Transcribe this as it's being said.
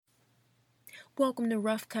Welcome to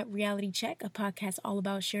Rough Cut Reality Check, a podcast all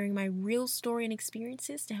about sharing my real story and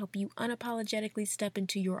experiences to help you unapologetically step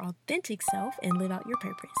into your authentic self and live out your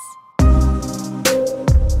purpose.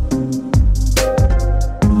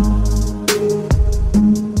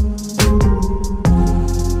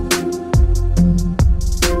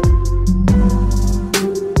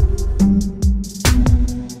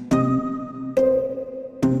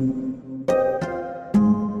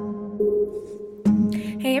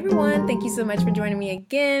 Hey everyone, thank you so much for joining me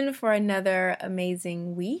again for another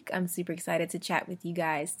amazing week. I'm super excited to chat with you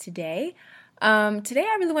guys today. Today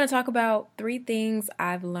I really want to talk about 3 things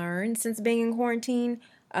I've learned since being in quarantine.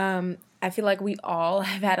 I feel like we all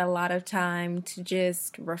have had a lot of time to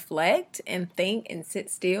just reflect and think and sit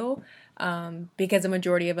still because the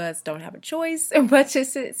majority of us don't have a choice but to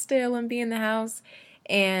sit still and be in the house.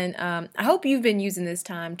 And I hope you've been using this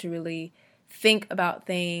time to really think about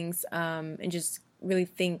things and just really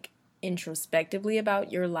think introspectively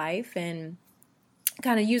about your life and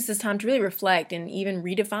kind of use this time to really reflect and even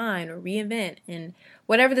redefine or reinvent. And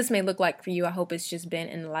whatever this may look like for you, I hope it's just been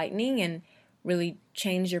enlightening and really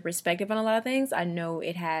changed your perspective on a lot of things. I know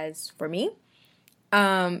it has for me.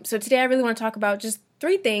 So today I really want to talk about just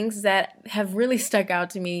 3 things that have really stuck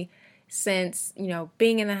out to me since,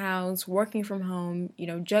 being in the house, working from home,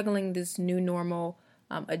 juggling this new normal,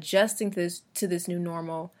 adjusting to this new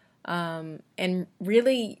normal, and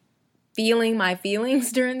really feeling my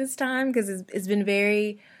feelings during this time because it's been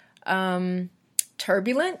very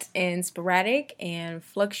turbulent and sporadic and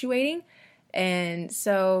fluctuating. And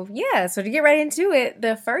so to get right into it,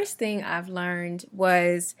 the first thing I've learned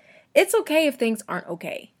was it's okay if things aren't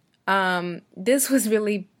okay. This was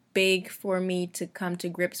really big for me to come to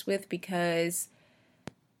grips with because,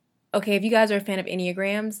 okay, if you guys are a fan of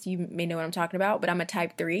Enneagrams, you may know what I'm talking about, but I'm a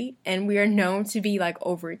type 3, and we are known to be like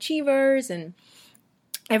overachievers, and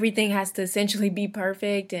everything has to essentially be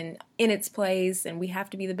perfect and in its place, and we have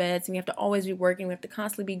to be the best, and we have to always be working, we have to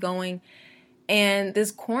constantly be going. And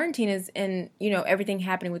this quarantine everything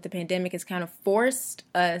happening with the pandemic has kind of forced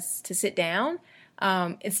us to sit down.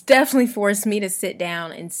 It's definitely forced me to sit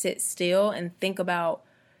down and sit still and think about,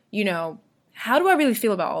 how do I really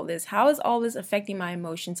feel about all this? How is all this affecting my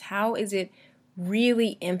emotions? How is it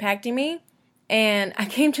really impacting me? And I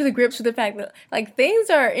came to the grips with the fact that, things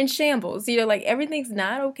are in shambles. Everything's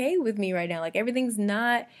not okay with me right now. Everything's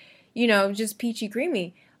not, just peachy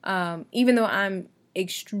creamy. Even though I'm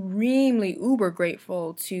extremely uber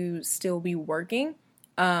grateful to still be working,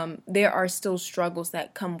 there are still struggles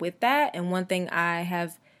that come with that. And one thing I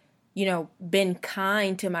have been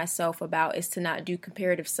kind to myself about is to not do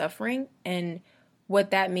comparative suffering. And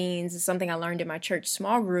what that means is something I learned in my church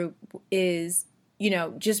small group is,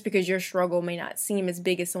 just because your struggle may not seem as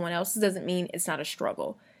big as someone else's doesn't mean it's not a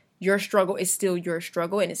struggle. Your struggle is still your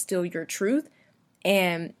struggle and it's still your truth.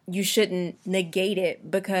 And you shouldn't negate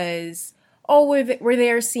it because, where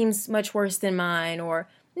theirs seems much worse than mine, or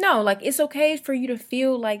no, it's okay for you to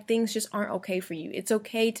feel like things just aren't okay for you. It's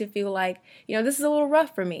okay to feel like, this is a little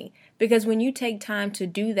rough for me. Because when you take time to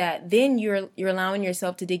do that, then you're allowing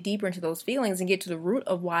yourself to dig deeper into those feelings and get to the root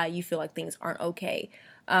of why you feel like things aren't okay.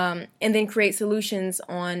 And then create solutions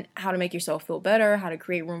on how to make yourself feel better, how to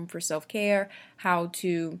create room for self-care, how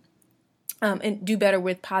to and do better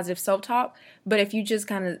with positive self-talk. But if you just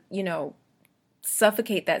kind of,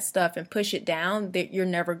 suffocate that stuff and push it down, that you're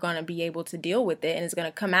never going to be able to deal with it, and it's going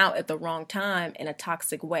to come out at the wrong time in a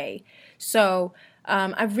toxic way. So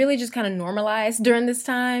I've really just kind of normalized during this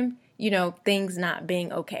time, things not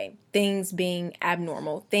being okay, things being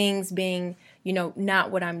abnormal, things being, not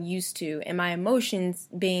what I'm used to, and my emotions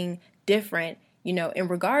being different, in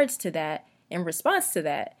regards to that, in response to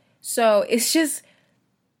that. So it's just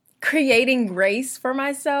creating grace for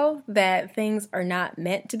myself that things are not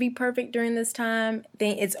meant to be perfect during this time.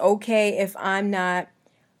 It's okay if I'm not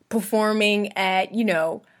performing at,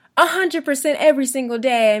 100% every single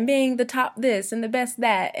day and being the top this and the best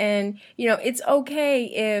that. And, it's okay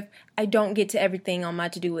if I don't get to everything on my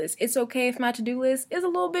to-do list. It's okay if my to-do list is a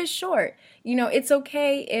little bit short. It's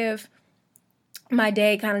okay if my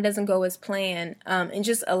day kind of doesn't go as planned, and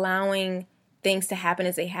just allowing things to happen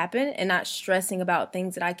as they happen and not stressing about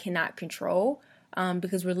things that I cannot control,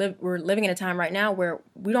 because we're living in a time right now where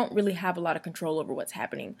we don't really have a lot of control over what's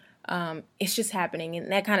happening. It's just happening,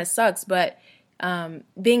 and that kind of sucks. But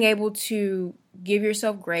being able to give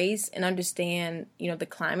yourself grace and understand, the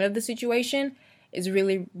climate of the situation is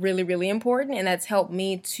really, really, really important. And that's helped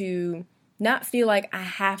me to not feel like I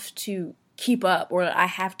have to keep up or I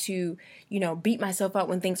have to, beat myself up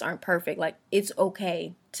when things aren't perfect. It's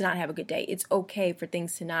okay to not have a good day. It's okay for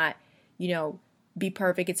things to not, be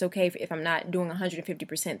perfect. It's okay if I'm not doing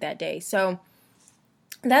 150% that day. So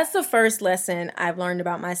that's the first lesson I've learned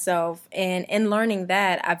about myself. And in learning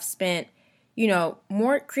that, I've spent,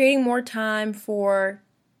 creating more time for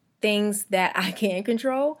things that I can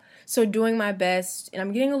control. So doing my best, and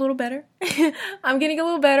I'm getting a little better. I'm getting a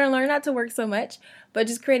little better and learning not to work so much, but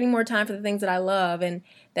just creating more time for the things that I love. And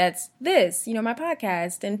that's this, my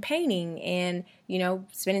podcast and painting and,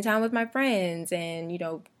 spending time with my friends and,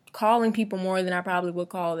 calling people more than I probably would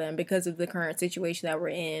call them because of the current situation that we're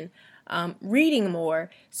in. Reading more.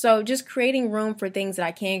 So just creating room for things that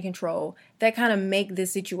I can control that kind of make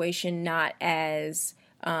this situation not as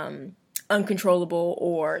uncontrollable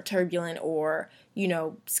or turbulent or,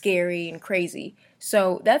 scary and crazy.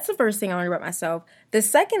 So that's the first thing I learned about myself. The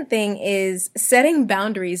second thing is setting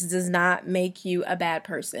boundaries does not make you a bad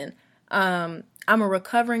person. I'm a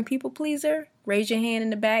recovering people pleaser. Raise your hand in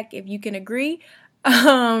the back if you can agree.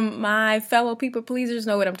 My fellow people pleasers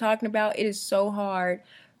know what I'm talking about. It is so hard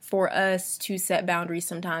for us to set boundaries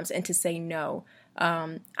sometimes and to say no.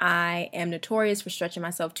 I am notorious for stretching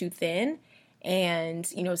myself too thin and,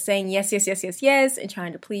 saying yes, yes, yes, yes, yes, and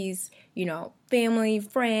trying to please, family,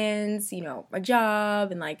 friends, my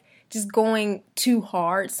job, and like just going too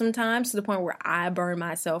hard sometimes to the point where I burn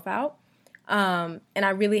myself out. And I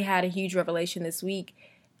really had a huge revelation this week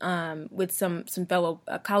with some fellow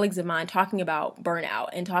colleagues of mine talking about burnout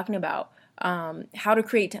and talking about how to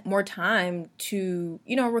create more time to,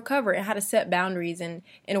 recover and how to set boundaries in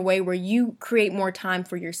a way where you create more time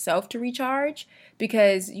for yourself to recharge,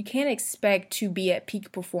 because you can't expect to be at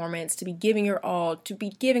peak performance, to be giving your all, to be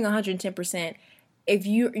giving 110%. If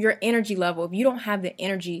your energy level, if you don't have the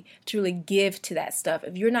energy to really give to that stuff,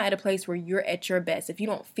 if you're not at a place where you're at your best, if you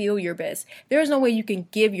don't feel your best, there's no way you can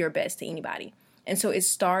give your best to anybody. And so it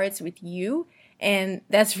starts with you. And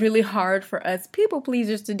that's really hard for us people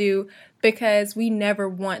pleasers to do because we never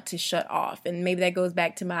want to shut off. And maybe that goes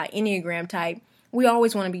back to my Enneagram type. We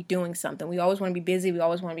always want to be doing something. We always want to be busy. We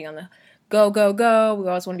always want to be on the go, go, go. We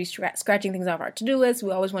always want to be scratching things off our to-do list.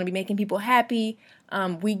 We always want to be making people happy.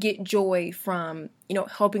 We get joy from,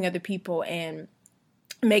 helping other people and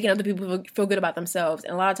making other people feel good about themselves.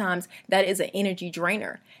 And a lot of times that is an energy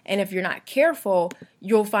drainer. And if you're not careful,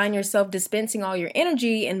 you'll find yourself dispensing all your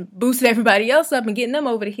energy and boosting everybody else up and getting them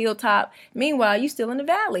over the hilltop. Meanwhile, you're still in the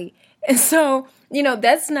valley. And so,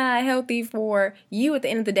 that's not healthy for you at the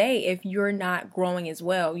end of the day if you're not growing as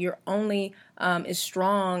well. You're only as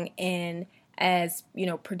strong and as,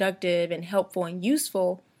 productive and helpful and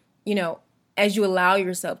useful, as you allow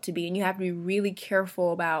yourself to be. And you have to be really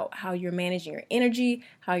careful about how you're managing your energy,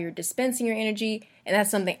 how you're dispensing your energy. And that's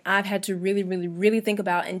something I've had to really, really, really think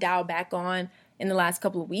about and dial back on in the last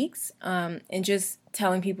couple of weeks. And just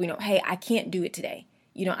telling people, hey, I can't do it today.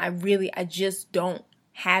 I just don't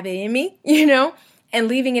have it in me, and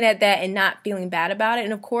leaving it at that and not feeling bad about it.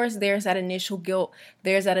 And of course, there's that initial guilt.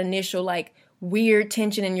 There's that initial weird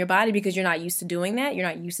tension in your body because you're not used to doing that. You're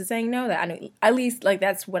not used to saying no. That I know, at least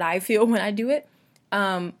that's what I feel when I do it.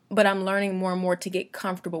 But I'm learning more and more to get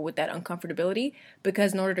comfortable with that uncomfortability,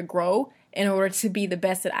 because in order to grow, in order to be the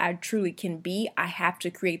best that I truly can be, I have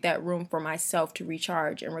to create that room for myself to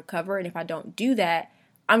recharge and recover. And if I don't do that,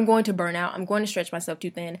 I'm going to burn out. I'm going to stretch myself too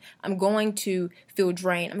thin. I'm going to feel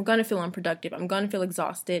drained. I'm going to feel unproductive. I'm going to feel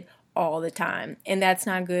exhausted all the time. And that's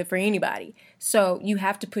not good for anybody. So you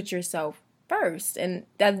have to put yourself first. And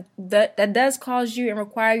that does cause you and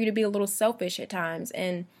require you to be a little selfish at times.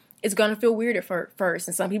 And it's going to feel weird at first.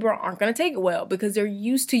 And some people aren't going to take it well because they're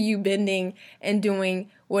used to you bending and doing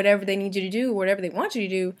whatever they need you to do, whatever they want you to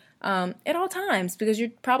do at all times, because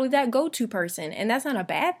you're probably that go-to person. And that's not a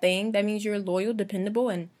bad thing. That means you're loyal, dependable,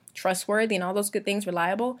 and trustworthy and all those good things,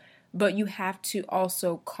 reliable. But you have to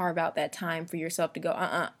also carve out that time for yourself to go,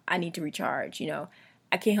 I need to recharge.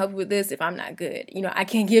 I can't help you with this if I'm not good. I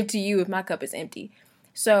can't give to you if my cup is empty.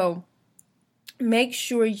 So make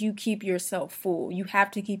sure you keep yourself full. You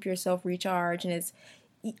have to keep yourself recharged. And it's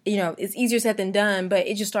easier said than done, but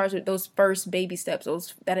it just starts with those first baby steps,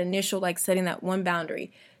 that initial, setting that one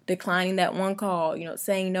boundary, declining that one call,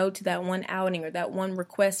 saying no to that one outing or that one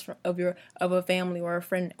request of a family or a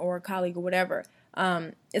friend or a colleague or whatever.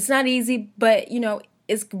 It's not easy, but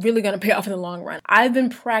it's really going to pay off in the long run. I've been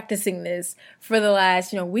practicing this for the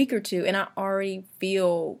last, week or two, and I already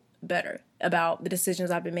feel better about the decisions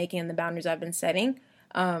I've been making and the boundaries I've been setting.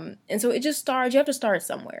 And so it just starts, you have to start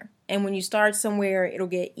somewhere. And when you start somewhere, it'll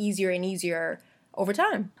get easier and easier over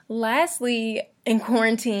time. Lastly, in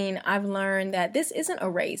quarantine, I've learned that this isn't a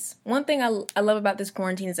race. One thing I love about this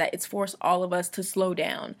quarantine is that it's forced all of us to slow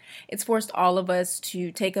down. It's forced all of us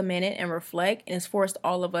to take a minute and reflect, and it's forced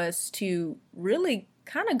all of us to really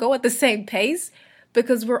kind of go at the same pace,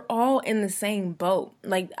 because we're all in the same boat.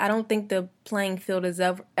 Like, I don't think the playing field has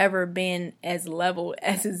ever been as level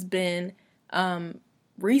as it's been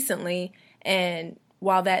recently. And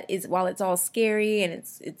while it's all scary and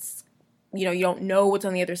it's you don't know what's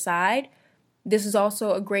on the other side, this is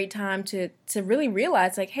also a great time to really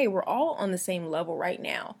realize, like, hey, we're all on the same level right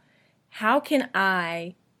now. How can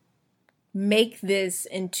I make this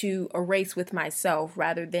into a race with myself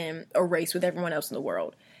rather than a race with everyone else in the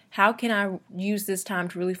world? How can I use this time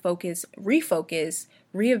to really refocus,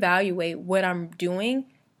 reevaluate what I'm doing,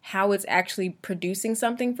 how it's actually producing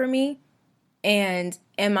something for me? And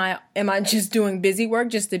am I just doing busy work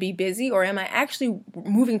just to be busy, or am I actually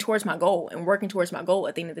moving towards my goal and working towards my goal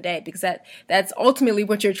at the end of the day? Because that's ultimately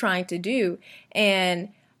what you're trying to do. And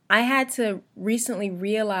I had to recently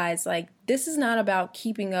realize, like, this is not about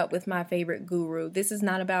keeping up with my favorite guru. This is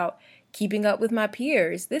not about keeping up with my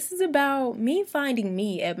peers. This is about me finding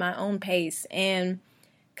me at my own pace, and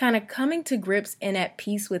kind of coming to grips and at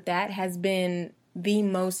peace with that has been the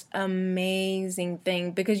most amazing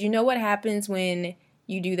thing. Because you know what happens when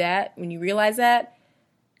you do that, when you realize that?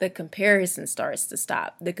 The comparison starts to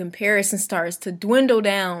stop. The comparison starts to dwindle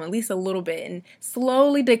down at least a little bit and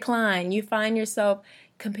slowly decline. You find yourself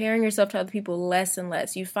comparing yourself to other people less and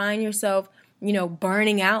less. You find yourself,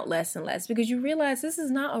 burning out less and less, because you realize this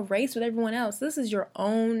is not a race with everyone else. This is your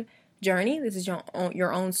own journey. This is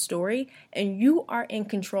your own story, and you are in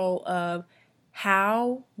control of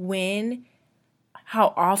how, when,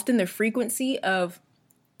 how often, the frequency of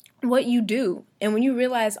what you do. And when you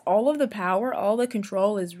realize all of the power, all the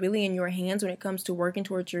control is really in your hands when it comes to working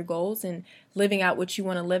towards your goals and living out what you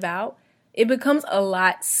want to live out, it becomes a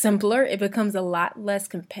lot simpler. It becomes a lot less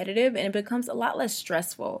competitive, and it becomes a lot less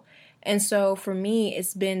stressful. And so for me,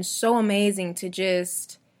 it's been so amazing to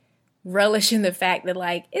just relish in the fact that,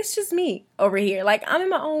 like, it's just me over here. Like, I'm in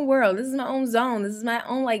my own world. This is my own zone. This is my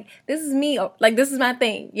own, like, this is me. Like, this is my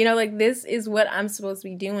thing. Like, this is what I'm supposed to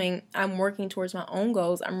be doing. I'm working towards my own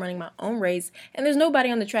goals. I'm running my own race. And there's nobody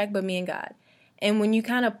on the track but me and God. And when you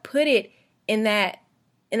kind of put it in that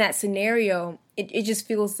scenario, it just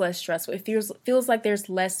feels less stressful. It feels like there's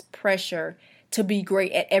less pressure to be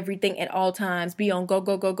great at everything at all times, be on go,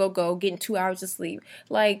 getting 2 hours of sleep.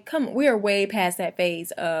 Like, come on, we are way past that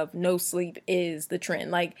phase of no sleep is the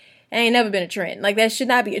trend. Like, it ain't never been a trend. Like, that should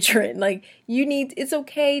not be a trend. Like, it's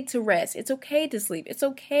okay to rest. It's okay to sleep. It's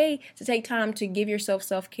okay to take time to give yourself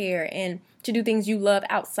self-care and to do things you love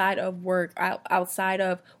outside of work, outside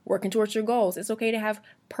of working towards your goals. It's okay to have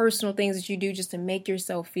personal things that you do just to make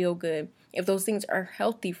yourself feel good, if those things are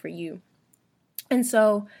healthy for you. And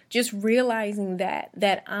so just realizing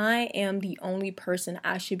that I am the only person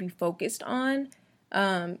I should be focused on,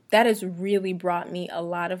 that has really brought me a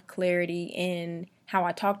lot of clarity in how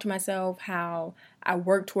I talk to myself, how I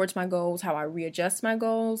work towards my goals, how I readjust my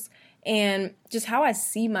goals, and just how I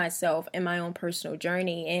see myself in my own personal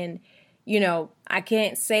journey. And I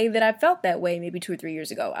can't say that I felt that way maybe 2 or 3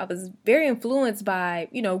 years ago. I was very influenced by,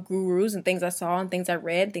 gurus and things I saw and things I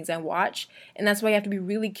read, things I watched. And that's why you have to be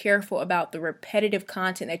really careful about the repetitive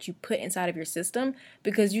content that you put inside of your system,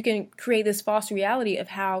 because you can create this false reality of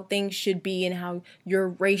how things should be and how your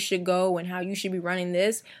race should go and how you should be running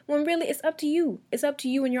this, when really it's up to you. It's up to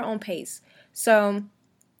you and your own pace. So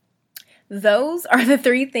those are the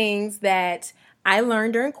 3 things that I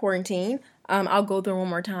learned during quarantine. I'll go through one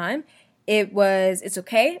more time. It's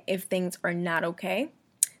okay if things are not okay.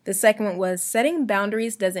 The second one was setting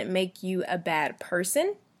boundaries doesn't make you a bad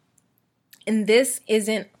person. And this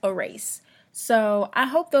isn't a race. So I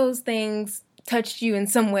hope those things touched you in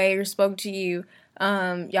some way or spoke to you.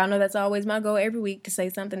 Y'all know that's always my goal every week, to say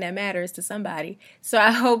something that matters to somebody. So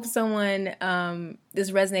I hope someone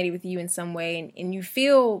this resonated with you in some way, and you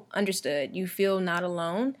feel understood. You feel not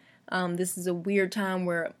alone. This is a weird time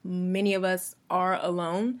where many of us are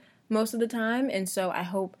alone most of the time. And so I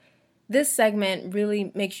hope this segment really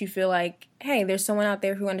makes you feel like, hey, there's someone out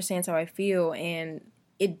there who understands how I feel. And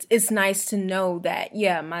it's nice to know that,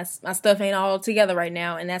 yeah, my stuff ain't all together right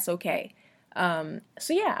now, and that's okay. So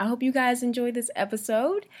yeah, I hope you guys enjoyed this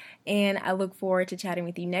episode, and I look forward to chatting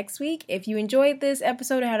with you next week. If you enjoyed this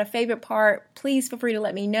episode or had a favorite part, please feel free to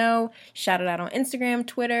let me know. Shout it out on Instagram,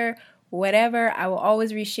 Twitter, whatever. I will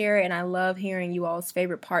always reshare it, and I love hearing you all's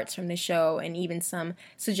favorite parts from the show and even some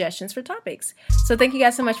suggestions for topics. So thank you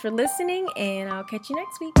guys so much for listening, and I'll catch you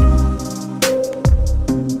next week.